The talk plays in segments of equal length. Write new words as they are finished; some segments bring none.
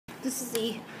This is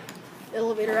the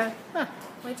elevator.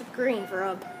 Lights up green for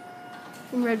up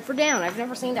and red for down. I've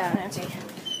never seen that, Nancy.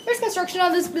 There's construction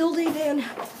on this building, and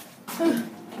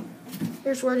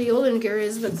here's where the old anchor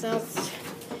is, but south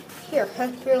here.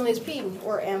 Apparently it's P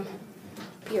or M.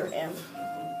 P or M.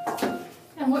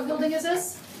 And what building is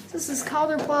this? This is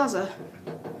Calder Plaza.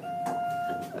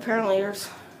 Apparently there's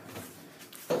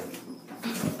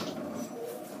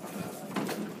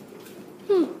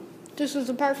this is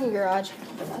the parking garage.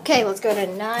 Okay, let's go to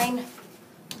 9.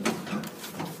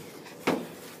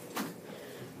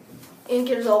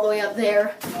 Indicator's all the way up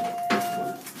there.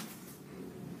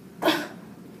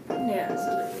 Yeah, this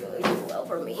is really too well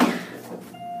for me.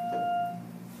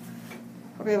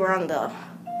 Okay, we're on the...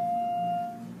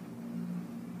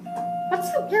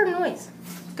 What's the weird noise?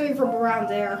 It's coming from around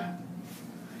there.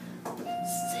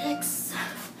 6.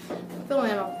 I'm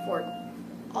filling out a fort.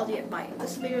 I'll get by.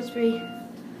 This appears to be...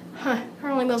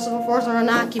 Apparently most of the floors are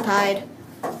unoccupied.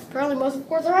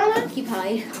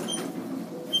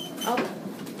 Oh.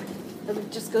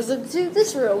 It just goes into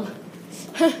this room.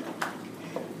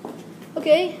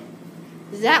 Okay.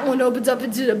 That one opens up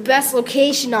into the best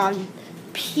location on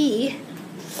P.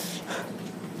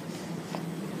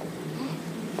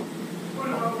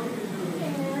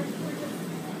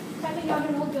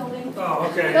 Oh,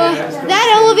 okay. That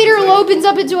elevator opens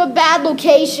up into a bad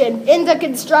location in the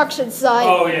construction site.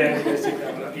 Oh, yeah. You guys take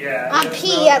that one up. Yeah. On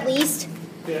P, at least.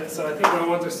 Yeah, so I think the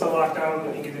ones are still locked down,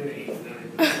 then you get into 8 and 9.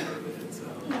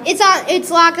 It's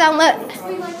locked down. Oh, yeah.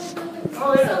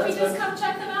 So if we just come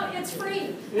check them out, it's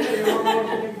free. Yeah, you're more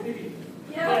welcome to be.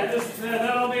 Yeah.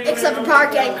 That'll be Except for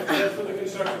parking. That's for the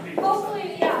construction people.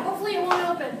 Hopefully it won't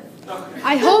open. Okay.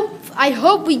 I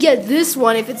hope we get this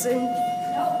one if it's in.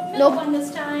 Middle one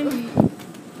this time.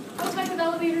 What type of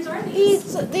elevators are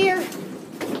these? They're.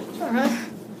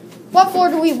 What floor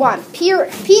do we want? P,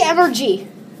 M, or G?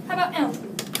 How about M?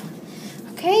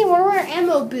 Okay, where are M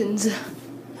opens?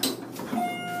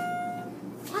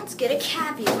 Let's get a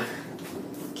cab view.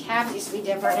 Cabs used to be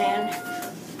different, and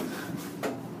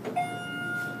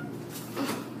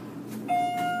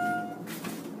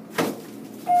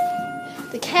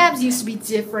the cabs used to be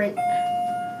different.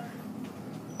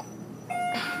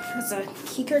 There's a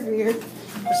key card reader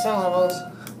for some levels.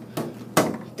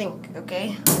 I think,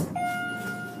 okay.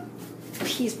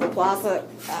 Peaceful Plaza.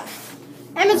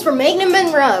 M is for Magnum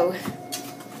Monroe.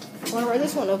 I wonder where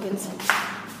this one opens.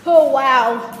 Oh,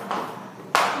 wow.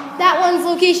 That one's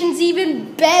location's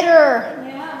even better.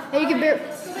 Yeah. And you can bear.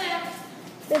 Let's go back.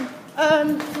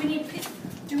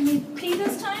 Do we need P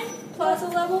this time? Plaza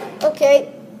level?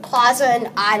 Okay. Plaza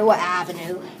and Iowa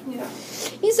Avenue. Yeah.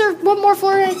 These are one more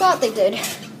floor than I thought they did.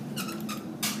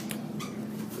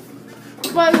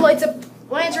 One lights up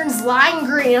lanterns lime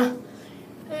green.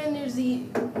 And there's the...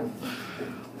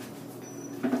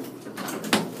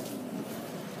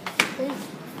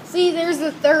 See, there's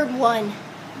the third one.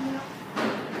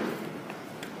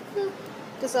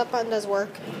 This up button does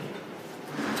work.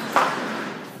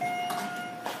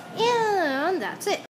 And that's it.